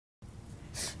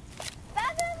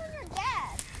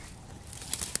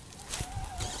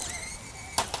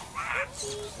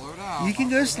No. You can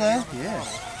go slow. Yeah.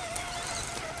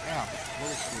 Yeah.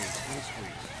 Little squeeze. Little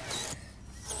squeeze.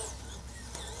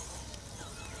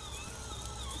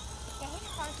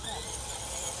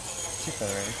 She fell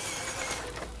already.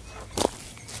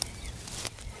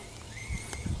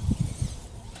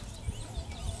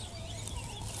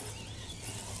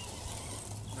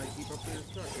 Keep up there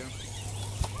stuck, yeah.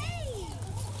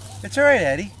 It's all right,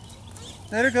 Eddie.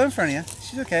 Let her go in front of you.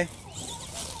 She's okay.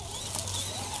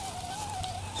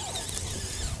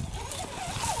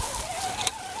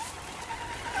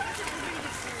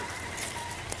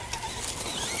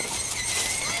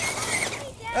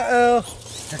 Uh-oh.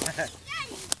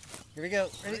 Here we go.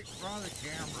 Ready? Draw the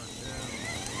camera down.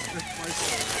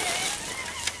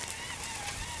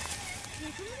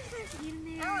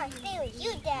 I want to stay with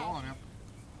you, Dad. Come on now.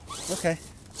 Okay.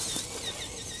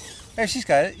 There, she's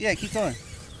got it. Yeah, keep going.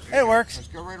 It works. Let's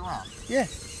go right around. Yeah.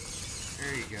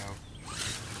 There you go.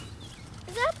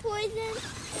 Is that poison?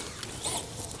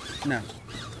 No.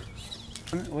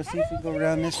 We'll see if we go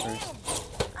around this first.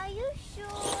 Are you sure?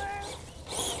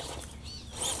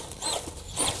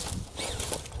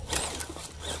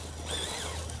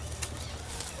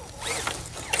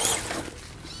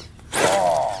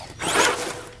 Oh!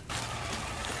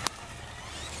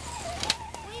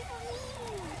 Wait for me.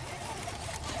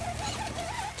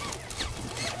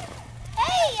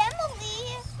 Hey, Emily.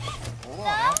 Hold on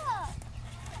now. Stop.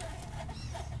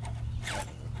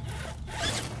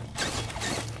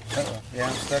 Uh-oh. Yeah,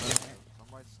 I'm stuck in there.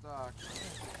 Somebody's stuck.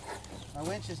 My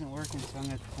winch isn't working, so I'm going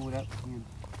to have to pull it up again.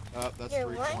 That's Your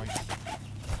 3 what? points.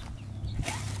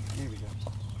 Here we go.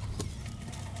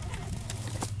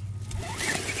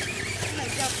 I'm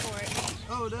gonna jump for it.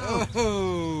 Oh, no.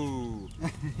 Oh!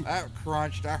 That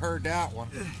crunched. I heard that one.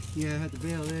 Yeah, I had to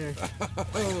bail there.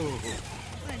 Oh!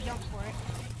 I'm gonna jump for it.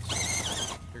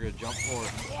 You're going to jump for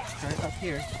it. Try it up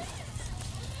here.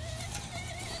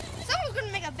 Someone's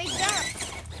gonna make a big jump.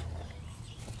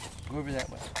 Over that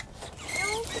way.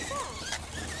 No, good job.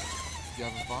 You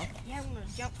having fun? Yeah, I'm gonna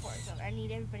jump for it, so I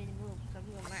need everybody to move because I'm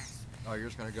going last. Oh, you're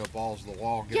just going to go balls to the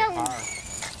wall and get Yeah. it higher.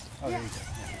 Oh, there you go.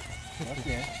 Yeah.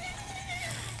 Okay.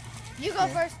 You go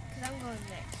first, because I'm going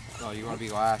next. No, you want to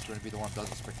be last. You want to be the one that does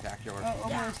the spectacular. Oh,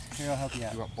 almost. Here, I'll help you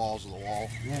out. You want balls to the wall.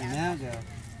 Yeah, now go.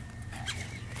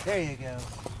 There you go.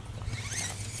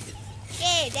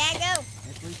 Okay, Dad, go.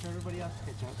 Let's wait for everybody else to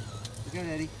catch up. You go,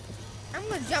 Eddie. I'm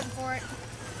gonna jump for it.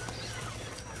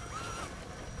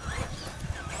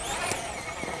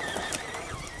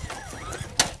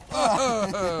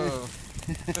 Oh!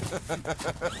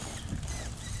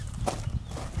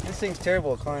 This thing's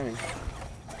terrible at climbing.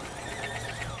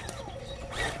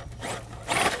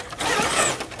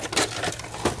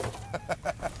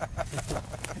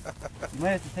 You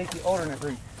might have to take the alternate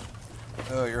route.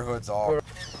 Oh, your hood's off.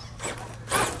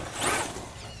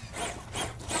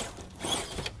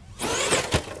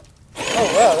 Oh,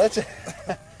 wow, that's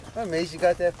I'm amazed you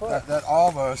got that far. That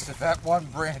almost, if that one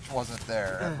branch wasn't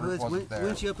there, that root Let's wasn't there.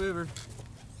 winch you up over.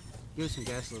 Give us some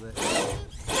gas a little bit.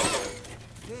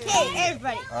 Okay,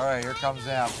 everybody. All right, here comes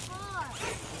Em. It's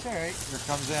all right. Here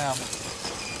comes Em.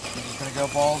 She's just gonna go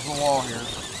balls to the wall here.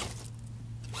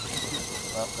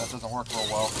 Oh, that doesn't work real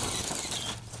well.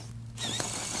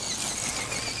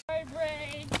 My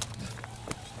brain.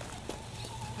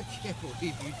 I can't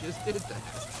believe you just did that. Dad,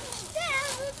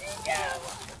 what did you do?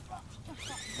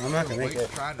 I'm not gonna make Wait,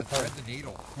 it. trying to thread the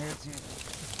needle. Here, it's you.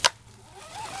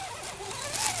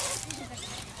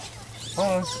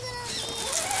 Hold on.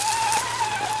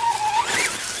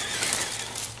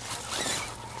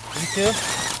 You too?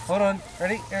 Hold on.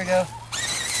 Ready? Here we go.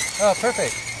 Oh,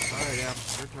 perfect. All right, Em,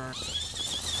 your turn.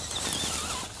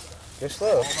 Go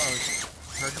slow. Almost.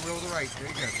 Turn the wheel to the right. There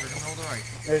you go. Turn the wheel to the right.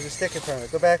 There's a stick in front of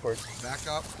it. Go backwards. Back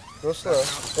up. Go slow.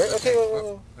 Back up. There, okay, whoa, whoa,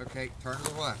 whoa. Okay, turn to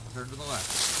the left. Turn to the left.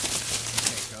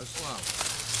 Okay, go slow.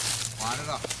 Line it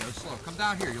up. Go slow. Come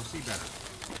down here. You'll see better.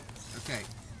 Okay,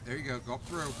 there you go. Go up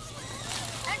through.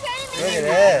 I'm trying to Look make at it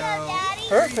that. harder, Daddy.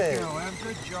 Perfect. There you go, Em.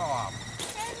 Good job. I'm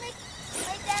trying to make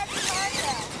Daddy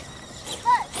harder.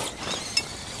 Look.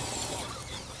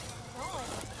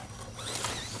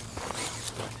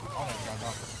 Oh, no, got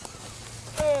nothing.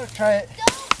 Oh, try it.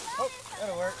 Don't Oh,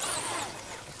 that'll work.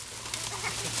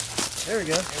 There we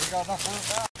go. Here we got enough room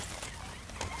now.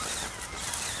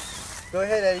 Go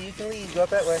ahead, Eddie. You can lead. Go up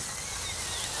that way.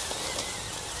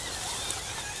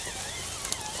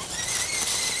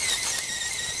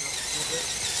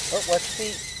 Oh, watch your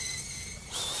feet.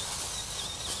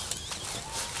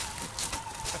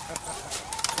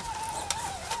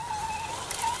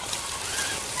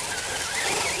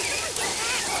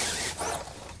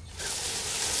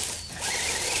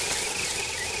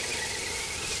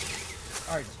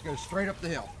 All right, go straight up the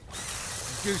hill.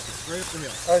 Goose it, straight up the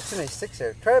hill. Oh, it's too many sticks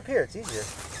there. Try up here, it's easier.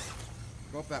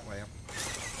 Go up that way.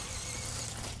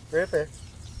 Right up there.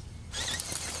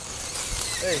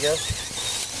 There you go.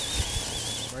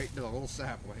 Right into the little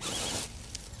sapling.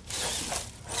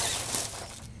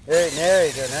 There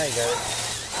you go, now you got it.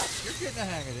 You're getting the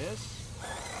hang of this.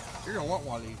 You're gonna want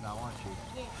one of these now, aren't you?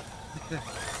 Yeah.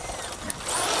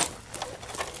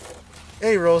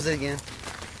 There he rolls it again.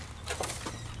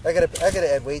 I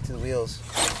gotta add weight to the wheels.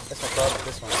 That's my problem with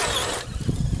this one.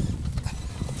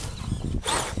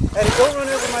 Eddie, don't run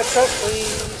over my truck,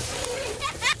 please.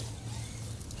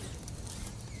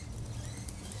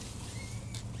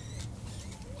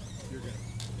 You're good.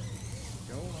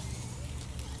 Go on.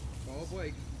 Follow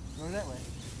Blake. Go that way.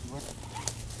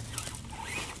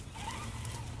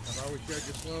 Have I always showed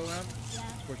you slow, Em? Yeah.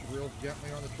 Push real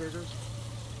gently on the trigger.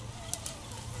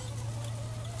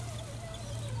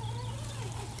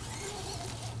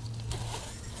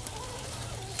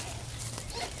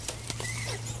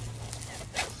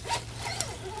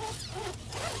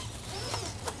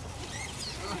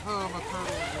 Oh, my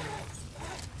turtle.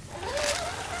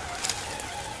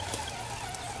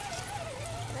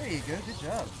 There you go, good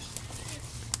job.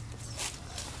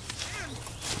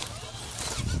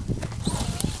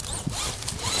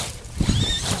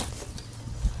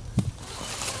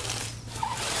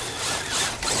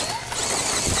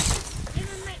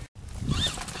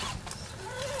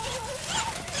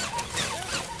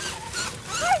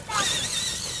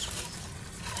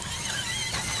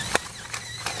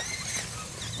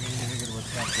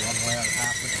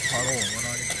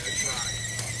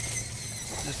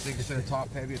 This thing is so top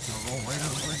heavy, it's gonna roll right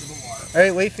over into the water. All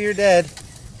right, wait for your dad.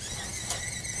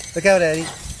 Look out, Eddie.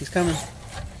 He's coming.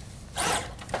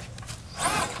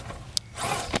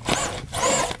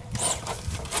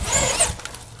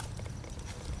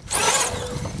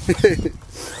 It's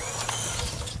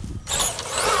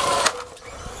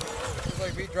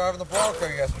like me driving the Bronco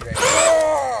yesterday.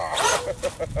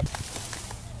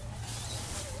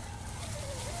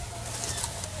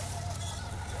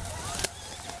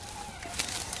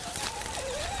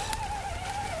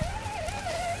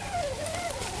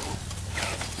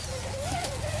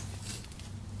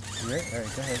 All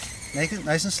right, go ahead. Make it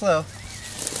nice and slow.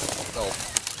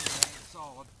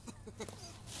 Solid.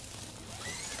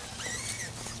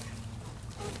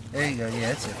 There you go.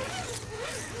 Yeah, that's it.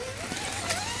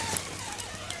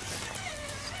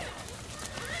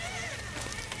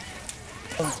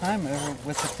 All the time over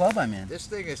with the club I'm in. This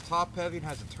thing is top heavy and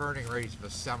has a turning radius of a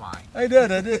semi. I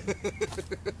did. And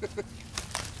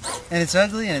it's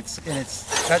ugly, and it's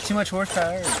got too much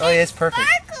horsepower. Oh yeah, it's perfect.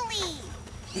 Sparkly!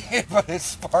 Yeah, but it's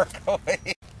sparkly. I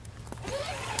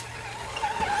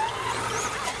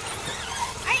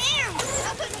am!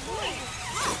 I'll put the boy.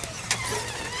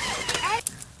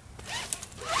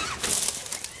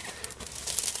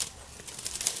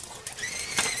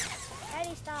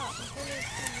 Eddie, stop.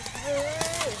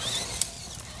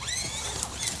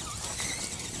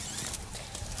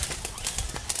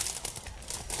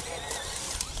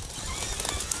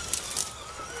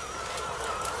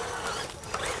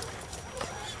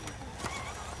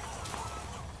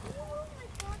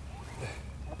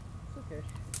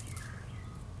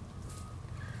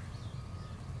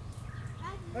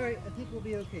 All right, I think we'll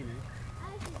be okay now.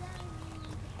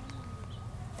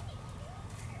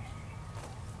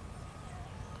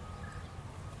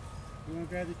 You want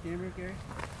to grab the camera, Gary?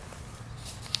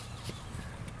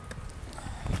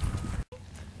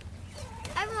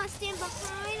 Everyone stand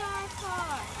behind our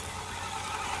car.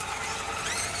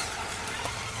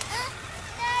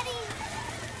 Daddy.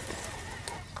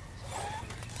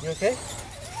 You okay?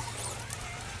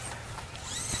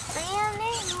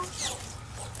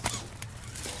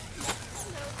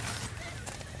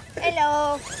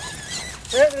 Hello.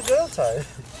 We're having a good old time.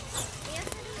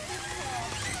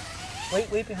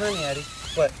 Wait behind me, Addie.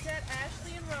 What? It's at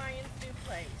Ashley and Ryan's new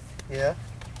place. Yeah?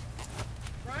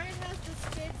 Ryan has the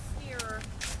skid steer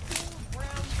full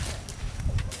Brownson.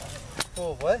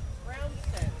 Cool, what?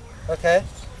 Brownson. Okay.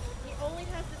 He only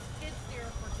has the skid steer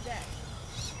for today.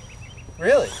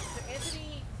 Really? So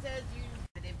Anthony says you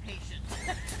are impatient.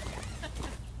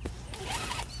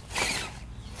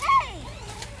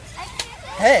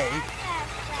 Hey. Hey!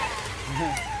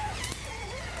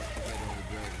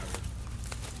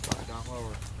 Down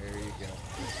lower. There you go.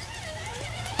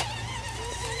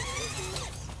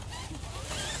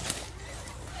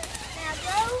 Now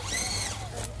go.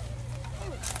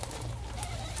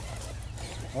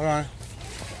 Hold on.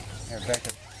 Here, back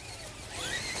up.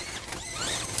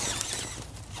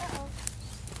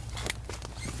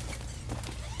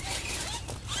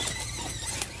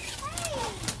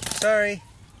 sorry.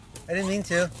 I didn't mean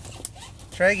to.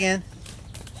 Try again.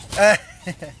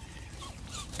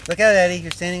 Look out, Eddie. You're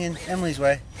standing in Emily's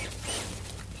way.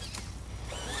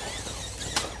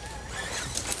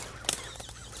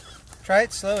 Try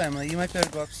it slow, Emily. You might be able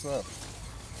to go up slow.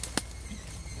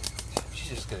 She's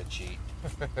just gonna cheat.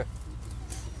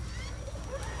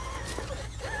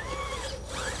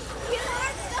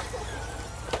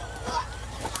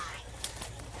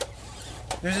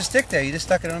 There's a stick there. You just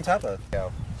stuck it on top of.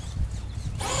 Go.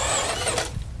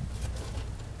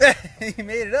 You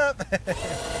made it up.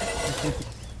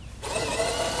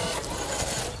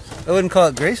 I wouldn't call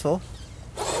it graceful.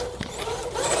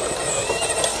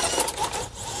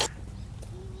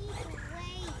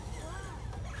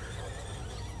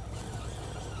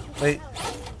 Wait.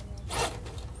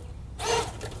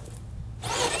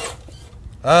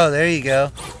 Oh, there you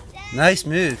go. Nice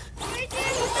move.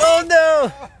 Oh no!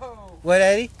 What,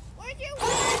 Eddie? Where's your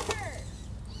water?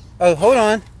 Oh, hold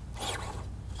on.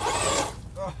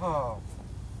 Oh.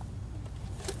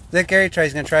 Let Gary try.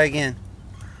 He's gonna try again.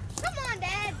 Come on,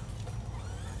 Dad.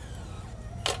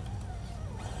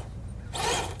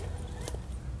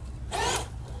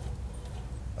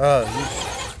 Oh,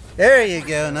 there you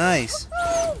go. Nice.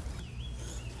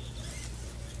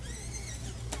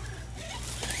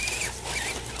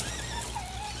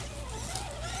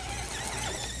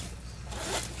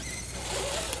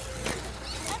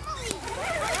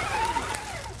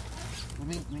 Let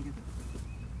me get.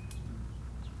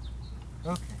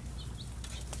 Okay.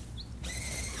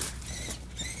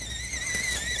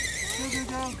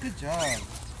 Go. Good job.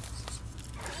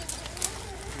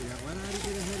 Why not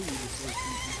get ahead of you before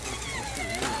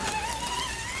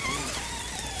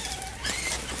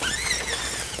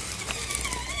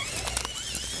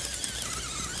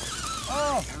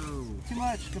Oh, too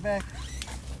much. Go back.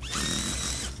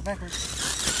 Go backwards.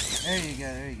 There you go.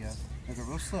 There you go. Now go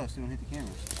real slow so you don't hit the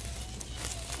camera.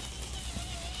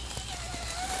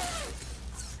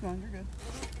 Come on, you're good.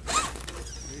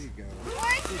 There you go.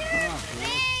 Where's your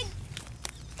big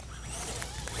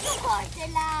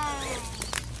porcelain?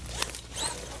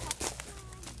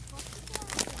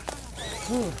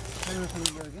 Ooh, I don't know if I'm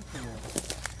gonna go against you now.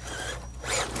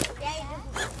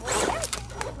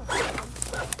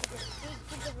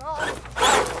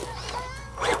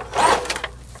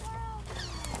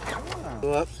 Go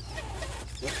up.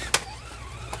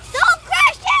 Don't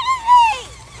crash into me!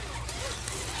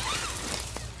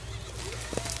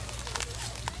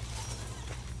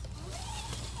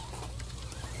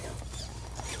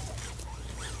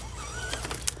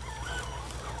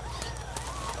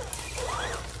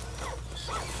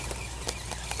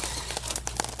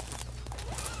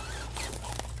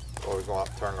 Or we're going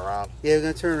to turn around. Yeah, we're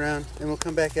gonna turn around and we'll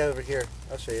come back out over here.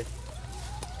 I'll show you.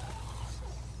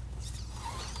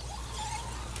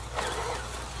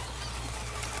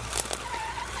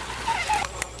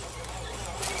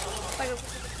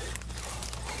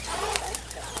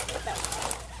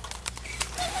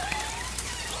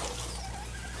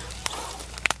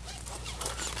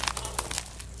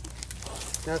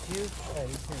 Now if you, yeah,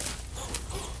 you can.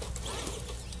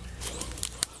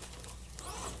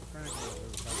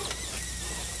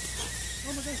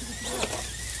 Oh my gosh,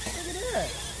 look at that.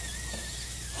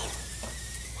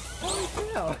 Holy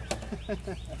cow.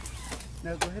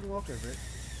 Now go ahead and walk over it.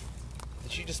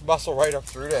 Did she just muscle right up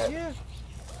through that? Yeah.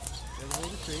 Go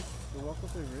hold the tree. Go walk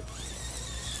up over it.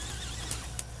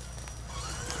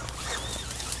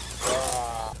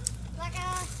 Like a...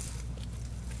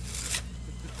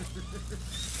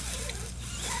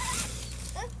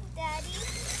 Look, Daddy.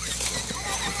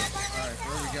 Alright,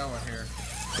 where are we going here?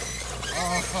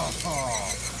 Oh.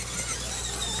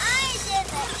 I did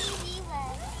the easy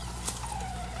way.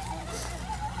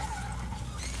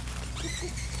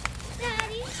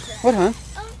 Daddy. What, hon?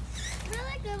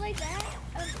 Really good like that.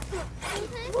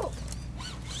 Sometimes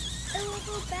it will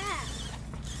go back.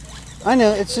 I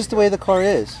know, it's just the way the car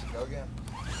is. Go again.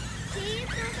 See, it's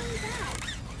not going back.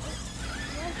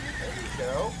 There you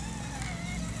go.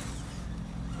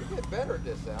 We get better at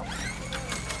this, Al.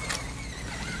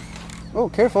 Oh,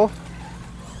 careful.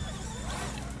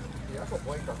 Yeah, I put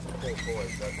Blake on some cool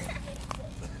toys, doesn't it?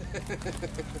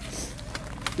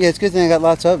 Yeah, it's a good thing I got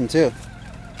lots of them too.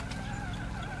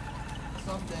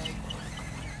 Someday,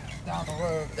 down the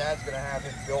road, Dad's going to have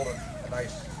him build a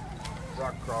nice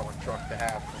rock crawling truck to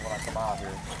have when I come out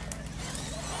here.